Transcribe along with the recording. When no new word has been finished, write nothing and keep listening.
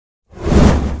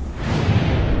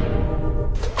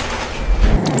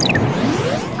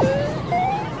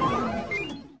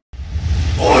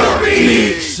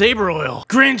saber oil.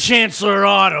 Grand Chancellor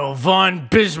Otto von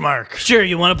Bismarck. Sure,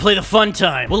 you want to play the fun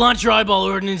time? We'll launch your eyeball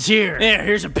ordnance here. There,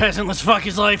 here's a peasant. Let's fuck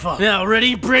his life up. Now,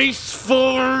 ready? Brace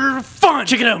for fun.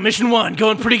 Check it out. Mission 1.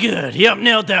 Going pretty good. Yep,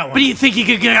 nailed that one. What do you think you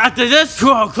could get after this?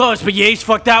 Whoa, close, but you ace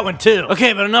fucked that one too.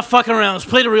 Okay, but enough fucking around. Let's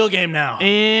play the real game now.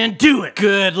 And do it.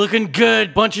 Good. Looking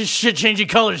good. Bunch of shit changing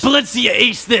colors. But let's see you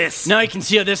ace this. Now you can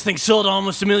see how this thing sold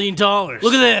almost $1 million.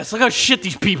 Look at this. Look how shit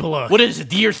these people look. What is it?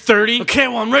 The year 30? Okay,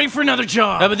 well, I'm ready for another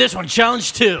job. How about this one?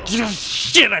 Challenge 2.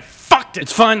 Shit, I fucked it.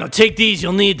 It's fine though. Take these.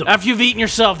 You'll need them. After you've eaten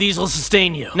yourself, these will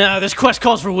sustain you. Now, this quest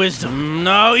calls for wisdom.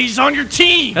 No, he's on your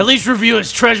team. At least review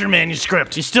his treasure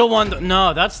manuscript. You still want the...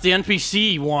 No, that's the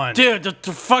NPC one. Dude,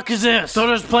 the fuck is this? Thought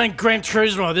I was playing Gran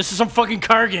Turismo. This is some fucking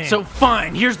car game. So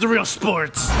fine, here's the real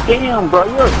sports. Damn, bro,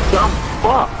 you're a dumb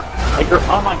fuck. Like, you're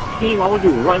on my team. Why would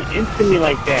you run into me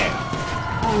like that?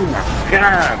 Oh my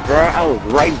god, bro. I was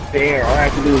right there. All I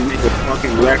had to do was make a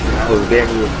fucking record. I was there.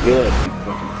 It was good.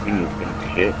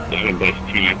 Shit. That's the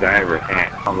best chance I ever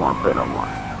had. I want to play no more.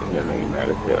 It doesn't even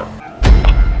matter,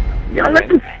 too. Y'all let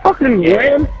this fucking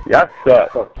win? Y'all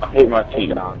suck. I hate my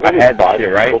team. I had that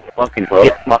shit, right? Fucking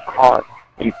hit my car.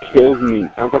 You killed me.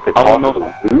 Sounds like a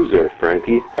total loser,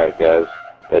 Frankie. Alright, guys.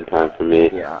 Bedtime for me.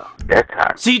 Yeah.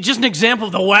 Bedtime. See, just an example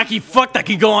of the wacky fuck that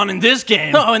can go on in this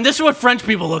game. Oh, and this is what French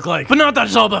people look like. But not that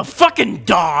it's all about fucking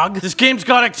dog. This game's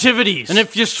got activities. And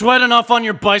if you sweat enough on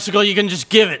your bicycle, you can just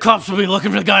give it. Cops will be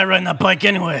looking for the guy riding that bike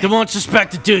anyway. They won't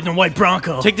suspect the dude in the white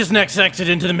Bronco. Take this next exit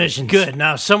into the mission. Good.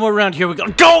 Now, somewhere around here we go.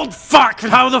 Gold! Fuck!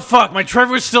 How the fuck? My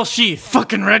Trevor's still sheathed.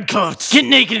 Fucking redcoats. Get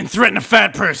naked and threaten a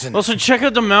fat person. Also, check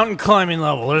out the mountain climbing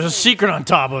level. There's a secret on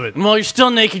top of it. And while you're still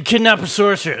naked, kidnap a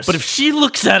sorceress. But if she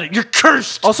looks at it, you're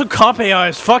cursed. Also, cop AI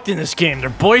is fucked in this game. They're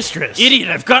boisterous. Idiot,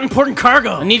 I've got important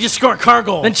cargo. I need to score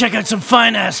cargo. Then check out some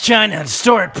fine-ass China and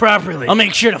store it properly. I'll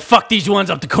make sure to fuck these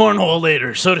ones up the cornhole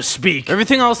later, so to speak.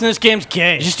 Everything else in this game's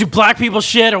gay. You just do black people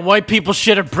shit, or white people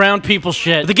shit, or brown people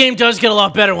shit. But the game does get a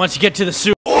lot better once you get to the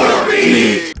super.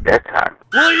 Bedtime.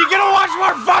 Well, are you gonna watch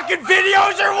more fucking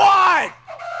videos or what?